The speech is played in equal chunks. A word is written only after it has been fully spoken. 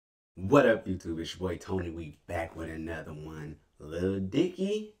What up, YouTube? It's your boy Tony. We back with another one. Lil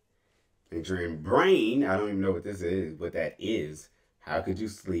Dicky featuring Brain. I don't even know what this is, what that is. How Could You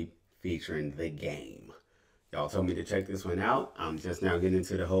Sleep featuring The Game. Y'all told me to check this one out. I'm just now getting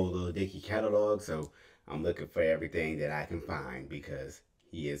into the whole Lil Dicky catalog, so I'm looking for everything that I can find because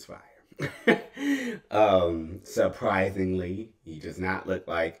he is fire. Surprisingly, he does not look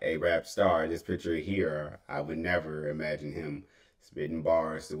like a rap star. This picture here, I would never imagine him spitting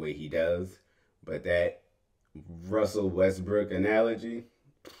bars the way he does. But that Russell Westbrook analogy,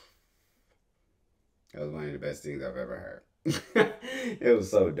 that was one of the best things I've ever heard. It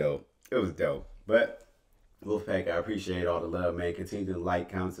was so dope. It was dope. But Wolfpac, I appreciate all the love, man. Continue to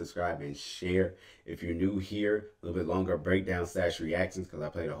like, comment, subscribe, and share. If you're new here, a little bit longer breakdown / reactions because I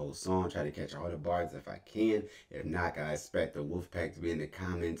play the whole song. Try to catch all the bars if I can. If not, I expect the Wolfpac to be in the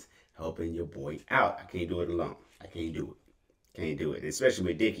comments helping your boy out. I can't do it alone. I can't do it. Can't do it. Especially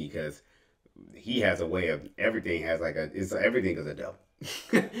with Dicky because he has a way of, everything has like everything is a double.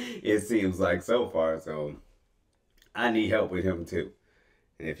 It seems like so far. So I need help with him too.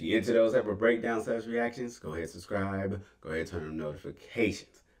 And if you're into those type of breakdown / reactions, go ahead, subscribe. Go ahead, turn on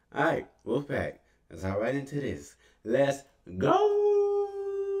notifications. All right, Wolfpac, let's hop right into this. Let's go.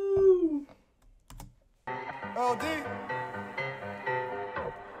 LD,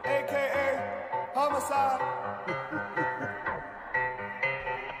 a.k.a. Homicide.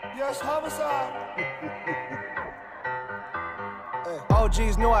 Yes, Homicide.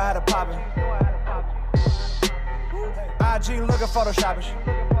 OGs knew I had a poppin'. IG looking photoshopish.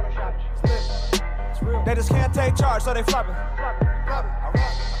 They just can't take charge, so they flopping.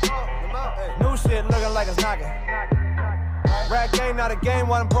 New shit looking like it's knocking. Rap game, not a game,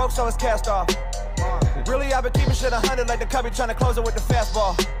 one broke, so it's cast off. Really, I've been keeping shit 100 like the cubby trying to close it with the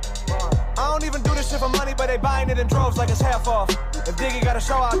fastball. I don't even do this shit for money, but they buying it in droves like it's half off. If Diggy got a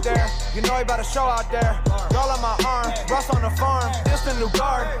show out there, you know he about a show out there. Girl on my arm, Russ on the farm, this the new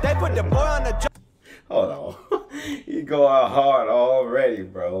guard. They put the boy on the job. Hold on. He go out hard already,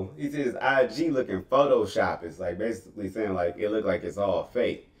 bro. He says IG looking Photoshop. It's like basically saying like it looked like it's all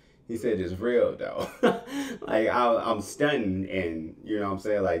fake. He said it's real though. Like I'm stunning, and you know what I'm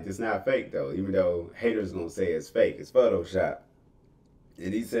saying, like it's not fake though. Even though haters gonna say it's fake, it's Photoshop.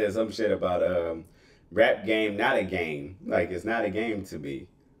 And he said some shit about rap game not a game. Like it's not a game to me.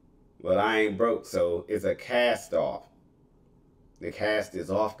 Well, I ain't broke, so it's a cast off. The cast is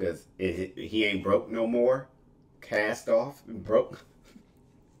off because he ain't broke no more. Cast off and broke.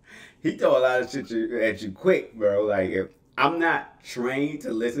 He throw a lot of shit at you quick, bro. Like, if I'm not trained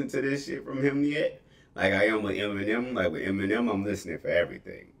to listen to this shit from him yet, like I am with Eminem. Like with Eminem, I'm listening for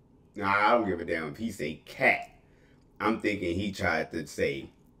everything. Now, I don't give a damn if he say cat. I'm thinking he tried to say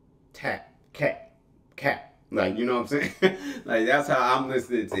tap, cat, cat. Like, you know what I'm saying? Like, that's how I'm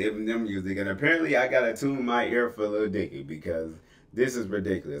listening to Eminem music. And apparently, I got to tune my ear for Lil Dicky because this is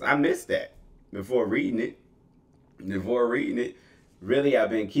ridiculous. I missed that before reading it. Really,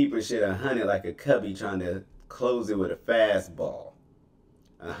 I've been keeping shit 100 like a cubby, trying to close it with a fastball.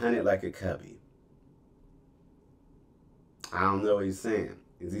 100 like a cubby. I don't know what he's saying.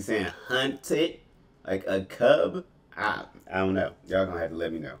 Is he saying hunted like a cub? I don't know. Y'all gonna have to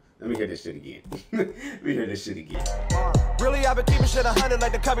let me know. Let me hear this shit again. Let me hear this shit again. Really, I've been keeping shit 100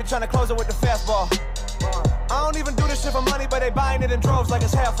 like the cubby trying to close it with the fastball. I don't even do this shit for money, but they buying it in droves like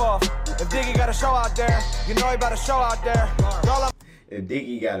it's half off. If Diggy got a show out there, you know he about a show out there. If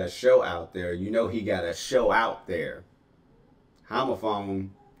Diggy got a show out there, you know he got a show out there. Homophone,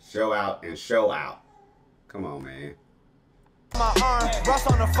 show out and show out. Come on, man. My arm, Russ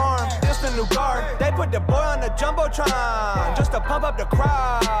on the farm, this the new guard. They put the boy on the jumbotron just to pump up the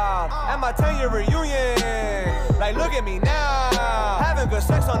crowd. At my 10-year reunion, like look at me now, having good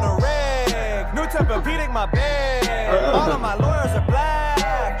sex on the reg. New Tempur-Pedic, my bed. All of my lawyers are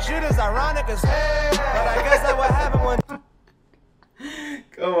black. Shit is ironic as hell, but I guess that's what happened when.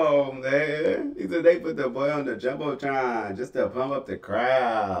 Come on, man. He said they put the boy on the jumbotron just to pump up the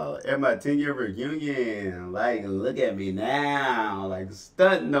crowd at my 10-year reunion. Like, look at me now. Like,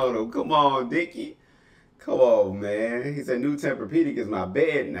 stunting on him. Come on, Dicky. Come on, man. He said new Tempur-Pedic is my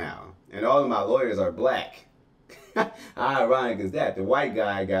bed now. And all of my lawyers are black. How ironic is that? The white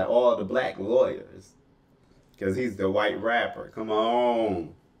guy got all the black lawyers. Because he's the white rapper. Come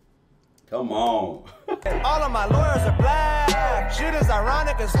on. Come on. All of my lawyers are black. Shit is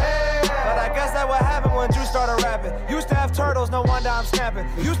ironic as hell, but I guess that's what happened when you started rapping. Used to have turtles, no wonder I'm snapping.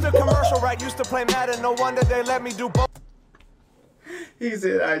 Used to commercial right, used to play Madden, no wonder they let me do both. He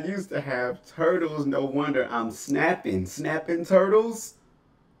said, I used to have turtles, no wonder I'm snapping. Snapping turtles?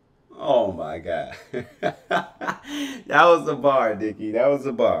 Oh my God. That was a bar, Dicky. That was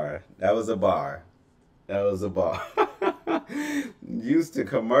a bar. That was a bar. That was a bar. Used to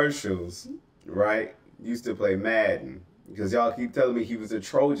commercials, right? Used to play Madden. Because y'all keep telling me he was a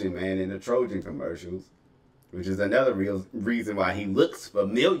Trojan, man, in the Trojan commercials. Which is another real reason why he looks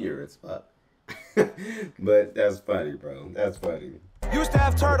familiar as fuck. But that's funny, bro. That's funny. Used to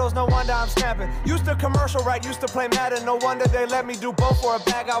have turtles, no wonder I'm snapping. Used to commercial, right? Used to play Madden, no wonder they let me do both for a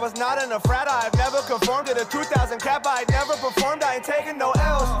bag. I was not in a frat, I've never conformed to the 2000 cap. I never performed, I ain't taking no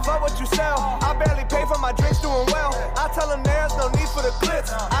L's. Fuck what you sell, I barely pay for my drinks, doing well. I tell them there's no need for the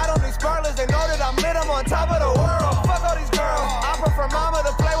glitz. I don't need sparklers, they know that I'm lit, I'm on top of the world. Fuck all these girls, I prefer mama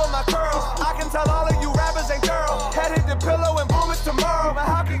to play with my curls. I can tell all of you rappers ain't girls. Head hit the pillow and boom, it's tomorrow. Man,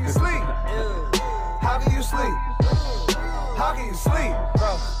 how can you sleep? How can you sleep? How can you sleep,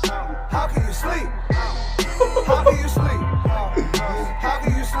 bro? How can you sleep? How can you sleep? How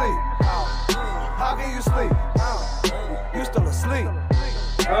can you sleep? How can you sleep? You still asleep?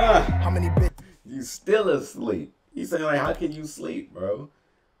 How many bits? You still asleep? You saying like, how can you sleep, bro?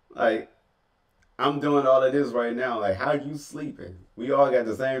 Like, I'm doing all of this right now. Like, how you sleeping? We all got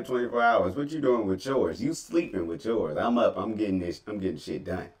the same 24 hours. What you doing with yours? You sleeping with yours? I'm up. I'm getting shit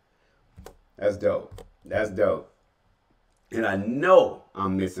done. That's dope. That's dope. And I know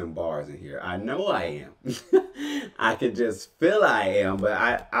I'm missing bars in here. I know I am. I can just feel I am,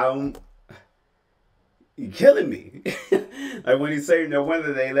 but I'm you're killing me. Like when he say no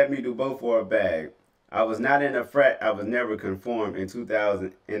wonder they let me do both for a bag. I was not in a frat. I was never conformed in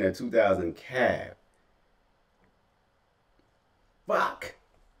 2000 in a 2000 cab. Fuck.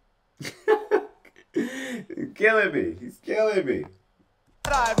 He's killing me. He's killing me.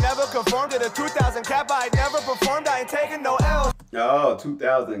 I've never conformed to the 2000 cap. I never performed. I ain't taking no L's. Oh,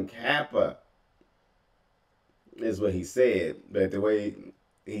 2000 Kappa is what he said. But the way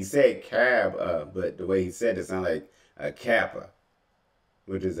he said cab, but the way he said it sounded like a Kappa,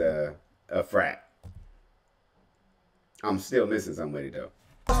 which is a frat. I'm still missing somebody though.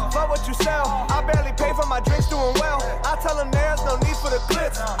 Fuck what you sell, I barely pay for my drinks, doing well. I tell them there's no need for the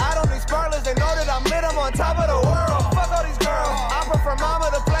glitz. I don't need sparklers, they know that I'm lit, I'm on top of the world. Fuck all these girls, I prefer mama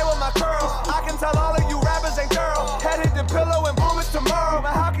to play with my curls. I can tell all of you rappers ain't girls. Head hit the pillow and boom, it's tomorrow.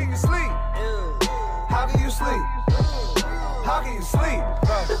 Man, how can you sleep? How can you sleep? How can you sleep?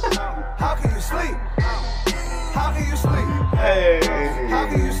 How can you sleep? How can you sleep? Hey. How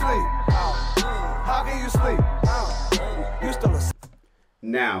can you sleep? How can you sleep? You still asleep.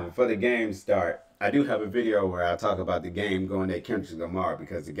 Now, before the game start, I do have a video where I talk about the game going at Kendrick Lamar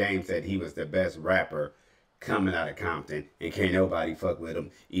because the game said he was the best rapper coming out of Compton and can't nobody fuck with him,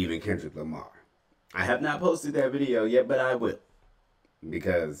 even Kendrick Lamar. I have not posted that video yet, but I will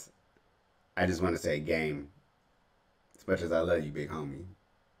because I just want to say game. As much as I love you, big homie,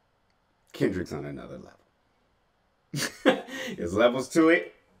 Kendrick's on another level. There's levels to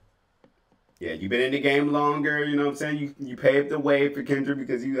it. Yeah, you've been in the game longer, you know what I'm saying? You paved the way for Kendrick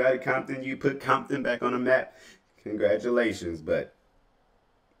because you got Compton. You put Compton back on the map. Congratulations. But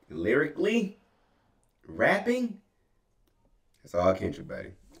lyrically, rapping, it's all Kendrick,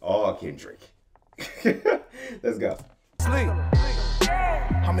 buddy. All Kendrick. Let's go. Sleep.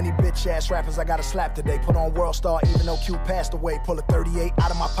 How many bitch ass rappers I gotta slap today? Put on World Star even though Q passed away. Pull a 38 out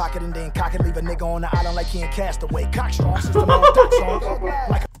of my pocket and then cock it. Leave a nigga on the island like he in Castaway. Cock strong, system on dot song.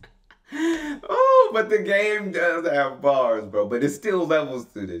 Like Oh, but the game does have bars, bro. But it's still levels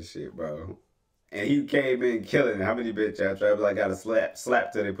to this shit, bro. And he came in killing it. How many bitch ass rappers I got a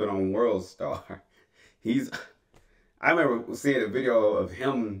slap till they put on World Star? I remember seeing a video of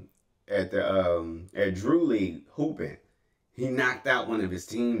him at the at Drew League hooping. He knocked out one of his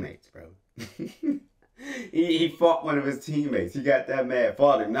teammates, bro. he fought one of his teammates. He got that mad,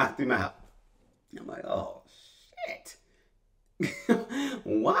 fought him, knocked him out. I'm like, oh shit.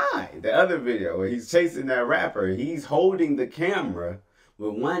 Why? The other video where he's chasing that rapper, he's holding the camera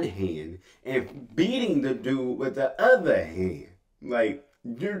with one hand and beating the dude with the other hand. Like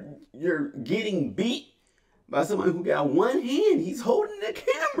you're getting beat by someone who got one hand. He's holding the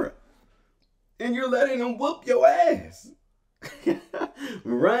camera and you're letting him whoop your ass.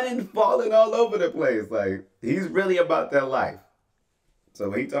 Running, falling all over the place. Like he's really about that life. So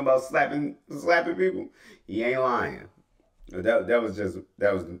when he talking about slapping people, he ain't lying. That was just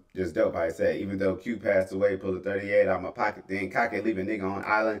dope. How I said, even though Q passed away, pulled a 38 out of my pocket, then cock it, leave a nigga on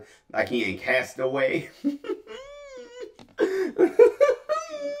island like he ain't cast away. That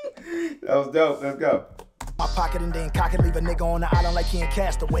was dope. Let's go. my pocket and then cock it, leave a nigga on the island like he in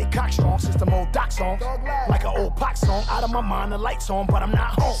Castaway. Cock strong, system old doc song, like an old Pac song. Out of my mind, the lights on, but I'm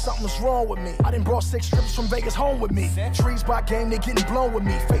not home. Something's wrong with me. I done brought 6 strippers from Vegas home with me. Trees by game, they getting blown with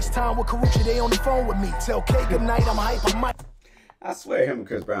me. FaceTime with Karuchi, they on the phone with me. Tell K good night, I'm hype, I might. I swear him and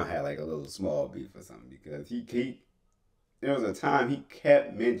Chris Brown had like a little small beef or something, because there was a time he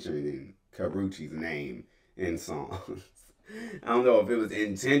kept mentioning Karuchi's name in songs. I don't know if it was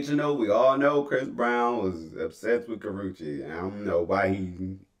intentional. We all know Chris Brown was obsessed with Karuchi. I don't know why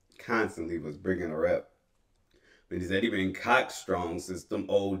he constantly was bringing her up. But he said even Cock Strong System,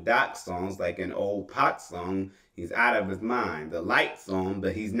 old Doc songs, like an old Pac song, he's out of his mind. The lights on,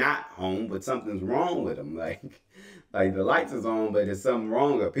 but he's not home, but something's wrong with him. Like the lights is on, but there's something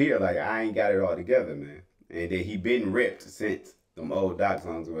wrong up here. Like, I ain't got it all together, man. And then he been ripped since them old Doc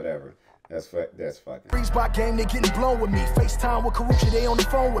songs or whatever. That's fucking. Free spot game, they getting blown with me. FaceTime with Karuchi, they on the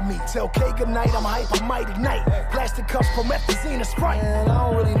phone with me. Tell K good night, I'm hype, I might ignite. Plastic cups, promethazine, and Sprite. Man, I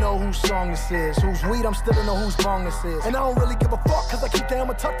don't really know whose song this is. Whose weed, I'm still don't know whose bong this is. And I don't really give a fuck, cause I keep down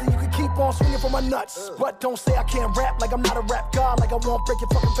my tuck that you can keep on swinging for my nuts. But don't say I can't rap like I'm not a rap god. Like I won't break your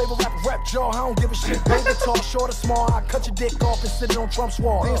fucking favorite rapper rap jaw. I don't give a shit. Big or tall, short or small, I cut your dick off and sit it on Trump's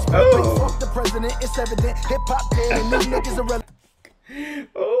wall. Fuck the president, it's evident. Hip hop dead and new niggas are relevant.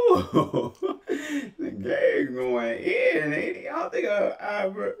 Oh, the game going in, ain't he? I don't think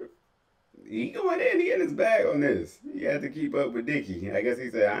he going in. He in his bag on this. He had to keep up with Dicky. I guess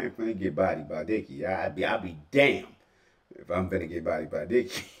he said, I ain't finna get bodied by Dicky. I'll be damned if I'm finna get bodied by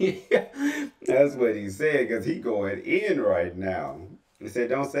Dicky. That's what he said, because he going in right now. He said,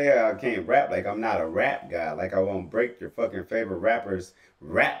 don't say I can't rap like I'm not a rap guy. Like I won't break your fucking favorite rapper's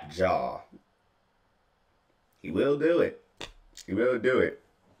rap jaw. He will do it. He will do it.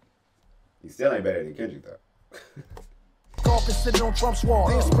 He still ain't better than Kendrick, though. Off and sitting on Trump's wall.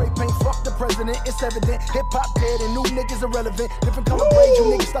 Then spray paint, fuck the president, it's evident. Hip hop dead and new niggas irrelevant. Different color braids, you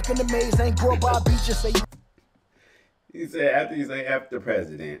niggas stuck in the maze. Ain't grow by a beach, just say. He said, after he say F the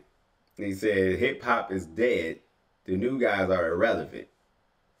president, he said hip hop is dead. The new guys are irrelevant.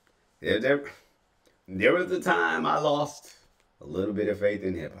 There was a time I lost a little bit of faith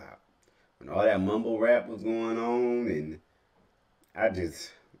in hip hop. When all that mumble rap was going on, and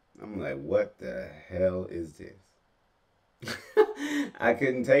I'm like, what the hell is this? I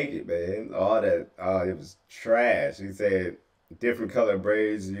couldn't take it, man. It was trash. He said different color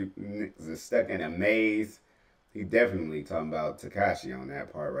braids, you niggas are stuck in a maze. He definitely talking about Tekashi on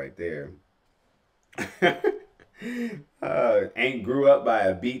that part right there. Ain't grew up by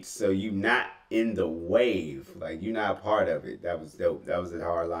a beach, so you not in the wave. Like, you not part of it. That was dope. That was a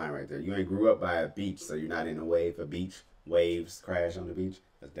hard line right there. You ain't grew up by a beach, so you're not in the wave. A beach, waves crash on the beach.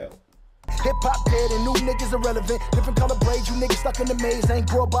 That's dope. Hip hop dead and new niggas irrelevant. Different color braids, you niggas stuck in the maze. Ain't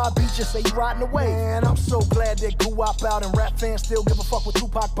grow by a beach, just say you riding away. Man, I'm so glad that GOOOOOO out and rap fans still give a fuck what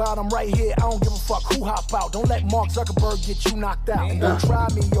Tupac about. I'm right here, I don't give a fuck who hop out. Don't let Mark Zuckerberg get you knocked out. And don't try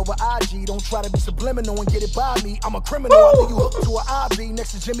me over IG, don't try to be subliminal and get it by me. I'm a criminal, I think you hooked to an IV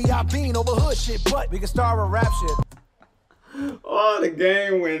next to Jimmy Iovine over hood shit. But we can start with rap shit. Oh, the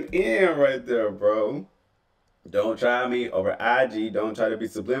game went in right there, bro. Don't try me over IG. Don't try to be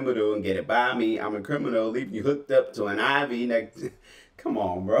subliminal and get it by me. I'm a criminal, leaving you hooked up to an IV next. Come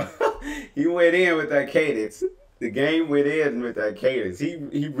on, bro. He went in with that cadence. The game went in with that cadence. He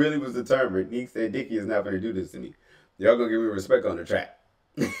really was determined. He said, Dicky is not going to do this to me. Y'all going to give me respect on the track.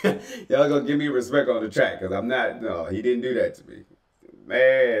 Y'all going to give me respect on the track, because I'm not. No, he didn't do that to me.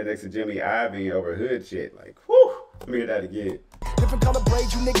 Man, next to Jimmy Iovine over hood shit. Like, whew. Let me hear that again. Different color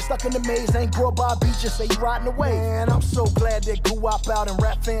braids, you niggas stuck in the maze. Ain't grow by a beach, just say you riding away. Man, I'm so glad that GOOOOOO out and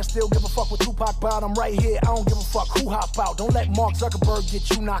rap fans still give a fuck what Tupac about. I'm right here, I don't give a fuck who hop out. Don't let Mark Zuckerberg get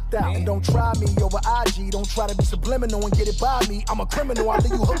you knocked out. And don't try me over IG, don't try to be subliminal and get it by me. I'm a criminal, I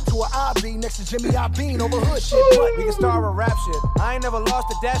leave you hooked to an IV next to Jimmy Iovine over hood shit. But we can start with rap shit. I ain't never lost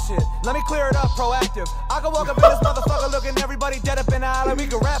to that shit. Let me clear it up, proactive. I can walk up in this motherfucker looking everybody dead up in the alley. We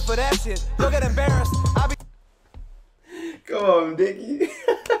can rap for that shit. You'll get embarrassed. Come on, Dicky.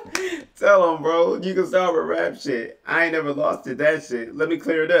 Tell him, bro. You can start with rap shit. I ain't never lost to that shit. Let me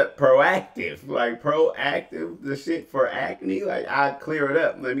clear it up. Proactive. Like, proactive. The shit for acne. Like, I clear it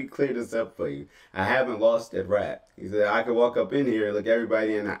up. Let me clear this up for you. I haven't lost at rap. He said, I could walk up in here and look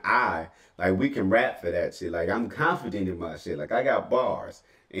everybody in the eye. Like, we can rap for that shit. Like, I'm confident in my shit. Like, I got bars.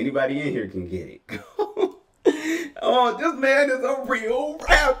 Anybody in here can get it. Oh, this man is a real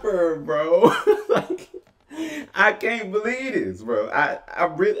rapper, bro. Like, I can't believe this, bro. I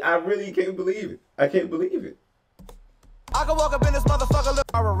really can't believe it. I can't believe it. I can walk up in this motherfucker, look,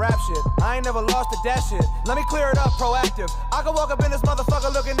 I rap shit. I ain't never lost to that shit. Let me clear it up, proactive. I can walk up in this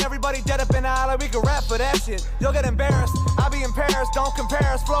motherfucker looking everybody dead up in the eye like we can rap for that shit. You'll get embarrassed. I be in Paris, don't compare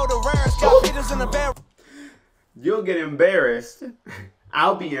us, flow the rarest. Got bitches in the bed. You'll get embarrassed.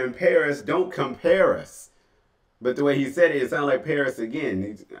 I'll be in Paris, don't compare us. But the way he said it sounded like Paris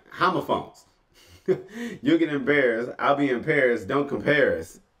again. Homophones. You'll get embarrassed. I'll be in Paris, don't compare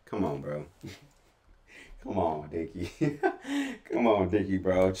us. Come on, bro. Come on, Dicky. Come on, Dicky,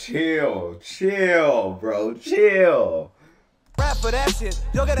 bro. Chill, bro. Chill. Rap for that shit.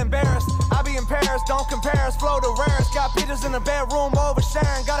 You'll get embarrassed. I be in Paris, don't compare us. Flow the rarest. Got bitches in the bedroom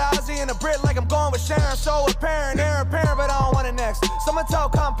oversharing. Got an Aussie and a Brit like I'm going with Sharon. So apparent, heir apparent, but I don't want it next. Someone tell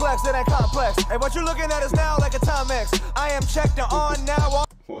complex, it ain't complex. Hey, what you looking at is now like a Timex. I am checked and on now.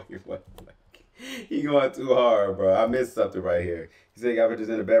 Wait. He going too hard, bro. I missed something right here. He said he got bitches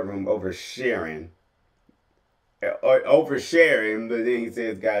in the bedroom oversharing. Oversharing, but then he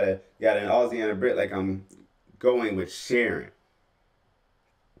says got an Aussie and a Brit like I'm going with Sharon.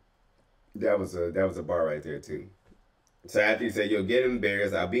 That was a bar right there too. So after he said you'll get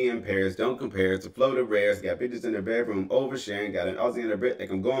embarrassed, I'll be in Paris, don't compare to flow the rares, got bitches in the bedroom oversharing, got an Aussie and a Brit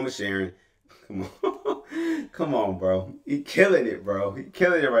like I'm going with Sharon. Come on. Come on, bro. He killing it, bro. He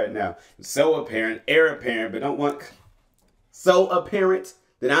killing it right now. So apparent, heir apparent, but don't want so apparent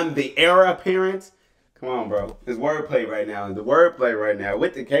that I'm the heir apparent. Come on, bro. His wordplay right now. The wordplay right now.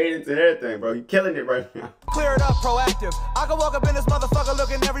 With the cadence and everything, bro. He killing it right now. Clear it up, proactive. I can walk up in this motherfucker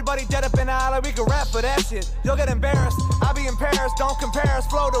looking everybody dead up in the eye like we can rap for that shit. You'll get embarrassed. I be in Paris, don't compare us.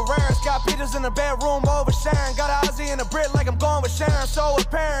 Flow the rarest. Got bitches in the bedroom oversharing. Got an Aussie and a Brit like I'm going with Sharon. So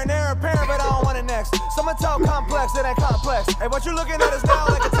apparent, heir apparent, but I don't want it next. Someone tell complex, it ain't complex. Hey, what you looking at is now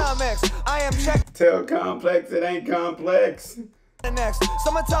like a Timex. I am checked. Tell complex, it ain't complex. Next.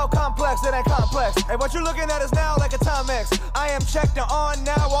 Someone tell complex, it ain't complex. Hey, what you looking at is now like a Timex. I am checked and on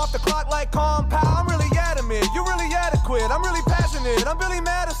now, off the clock like compound. I'm really adamant, you really adequate. I'm really passionate, I'm Billy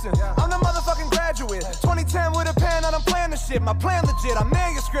Madison. I'm the motherfucking graduate. 2010 with a pen and I'm playing the shit. My plan legit, I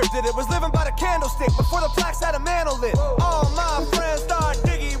manuscripted it. Was living by the candlestick before the plaques had a mantle lit. All my friends thought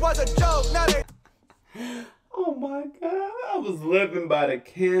Diggy was a joke. Now they... Oh my God, I was living by the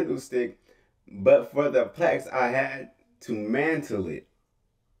candlestick, but for the plaques I had to mantle it.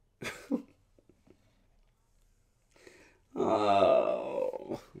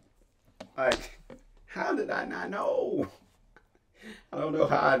 Oh, like, how did I not know? I don't know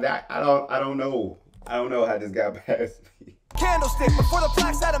how I don't know how this got past me. Candlestick before the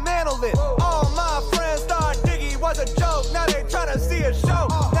plaques had a mantle lit. All my friends thought Diggy was a joke. Now they trying to see a show.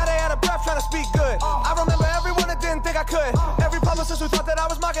 Now they out of breath trying to speak good. I remember everyone that didn't think I could. Every publicist who thought that I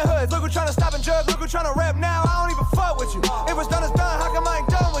was mocking hoods. Look who trying to stop and judge. Look who trying to rap now. I don't even fuck with you. It was done as done. How come I ain't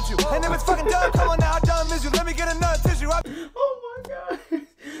done with you? And if it's fucking done, come on now. I done miss you. Let me get another tissue. Oh my God.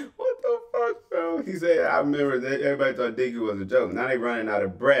 What the fuck, bro? He said, I remember that everybody thought Diggy was a joke. Now they running out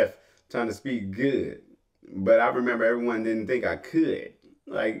of breath trying to speak good. But I remember everyone didn't think I could.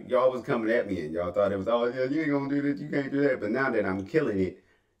 Like, y'all was coming at me and y'all thought it was, oh, yeah, you ain't gonna do this, you can't do that. But now that I'm killing it,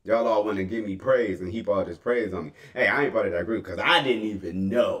 y'all all want to give me praise and heap all this praise on me. Hey, I ain't part of that group because I didn't even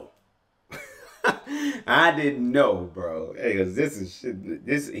know. I didn't know, bro. Hey, because this is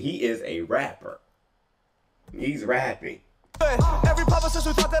shit. He is a rapper. He's rapping. Every publicist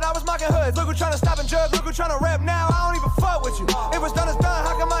who thought that I was mocking hoods. Look who trying to stop and judge. Look who trying to rap now. I don't even fuck with you. It was done as done.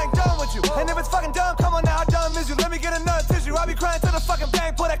 How come I ain't done with you? And if it's fucking done, come on now. I done miss you. Let me get another tissue. I be crying to the fucking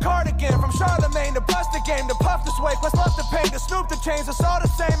bank. Pull that card again. From Charlemagne to bust the game to puff the sway. Plus love the pain to snoop the chains. It's all the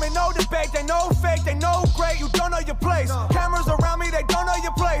same. Ain't no debate. They know fake. They know great. You don't know your place. Cameras around me. They don't know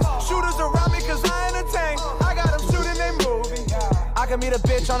your place. Shooters around me cause I entertain. I got them shooting they movie. I can meet a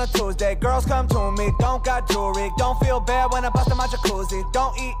bitch on a Tuesday. Girls come to me. Don't got jewelry. Don't feel bad when I bust in my jacuzzi.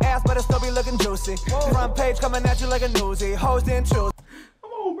 Don't eat ass, but it still be looking juicy. Front page coming at you like a newsie. Hoes didn't choose.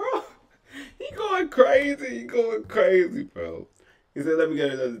 Come on, bro. He going crazy. He going crazy, bro. He said, let me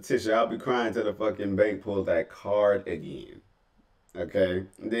get another tissue. I'll be crying till the fucking bank pulls that card again. Okay?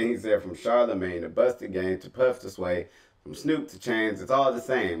 And then he said, from Charlemagne to Busted Game to Puff to Sway, from Snoop to Chains, it's all the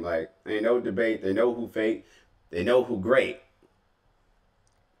same. Like, ain't no debate. They know who fake. They know who great.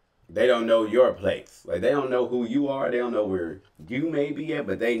 They don't know your place. Like, they don't know who you are. They don't know where you may be at,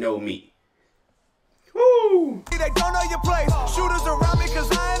 but they know me. Woo! They don't know your place. Shooters around me cause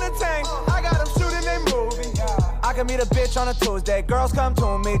I entertain. I got them shooting they movie. I can meet a bitch on a Tuesday. Girls come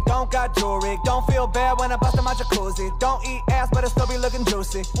to me. Don't got jewelry. Don't feel bad when I bust in my jacuzzi. Don't eat ass, but it still be looking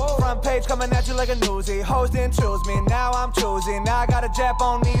juicy. Front page coming at you like a newsie. Hoes didn't choose me. Now I'm choosy. Now I got a Jap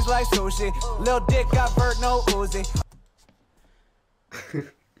on knees like sushi. Lil Dick got vert, no Uzi.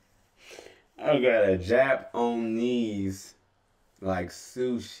 I got a Jap on knees like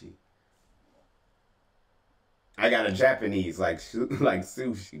sushi. I got a Japanese like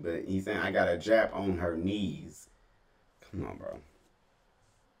sushi, but he's saying I got a Jap on her knees. Come on, bro.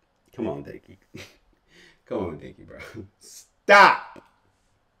 Come on, Dicky. Come on, Dicky, bro. Stop.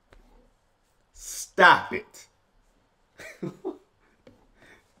 Stop it.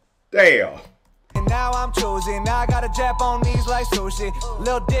 Damn. And now I'm choosing. Now I got a Jap on knees like sushi.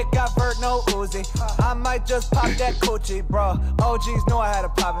 Lil Dick got vert, no Uzi. I might just pop that coochie, bro. OGs know I had a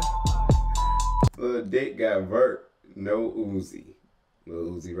poppin'. Lil Dick got vert, no Uzi.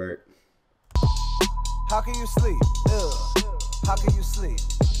 Lil Uzi vert. How can you sleep? Ugh. How can you sleep?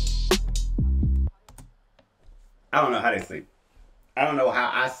 I don't know how they sleep. I don't know how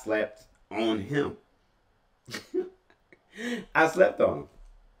I slept on him. I slept on him.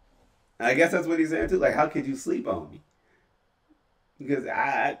 I guess that's what he's saying too. Like, how could you sleep on me? Because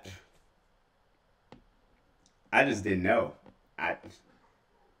I just didn't know.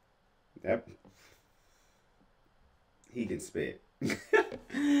 He can spit.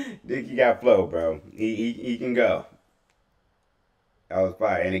 Dicky got flow, bro. He can go. That was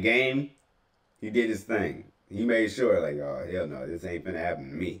fire. In the game, he did his thing. He made sure, like, oh hell no, this ain't finna happen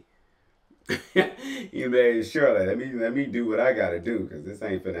to me. He made sure, like, let me do what I gotta do, cause this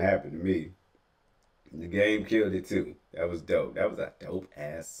ain't finna happen to me. The game killed it too. That was dope. That was a dope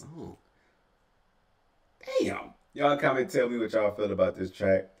ass song. Damn. Y'all comment, tell me what y'all feel about this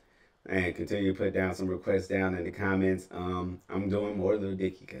track, and continue to put down some requests down in the comments. I'm doing more Lil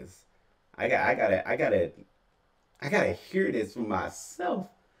Dicky because I gotta hear this for myself,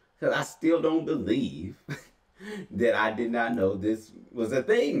 because I still don't believe that I did not know this was a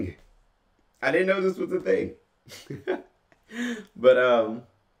thing. I didn't know this was a thing. But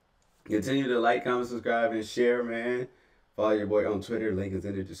continue to like, comment, subscribe, and share, man. Follow your boy on Twitter. Link is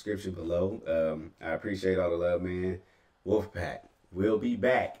in the description below. I appreciate all the love, man. Wolfpac will be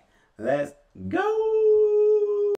back. Let's go.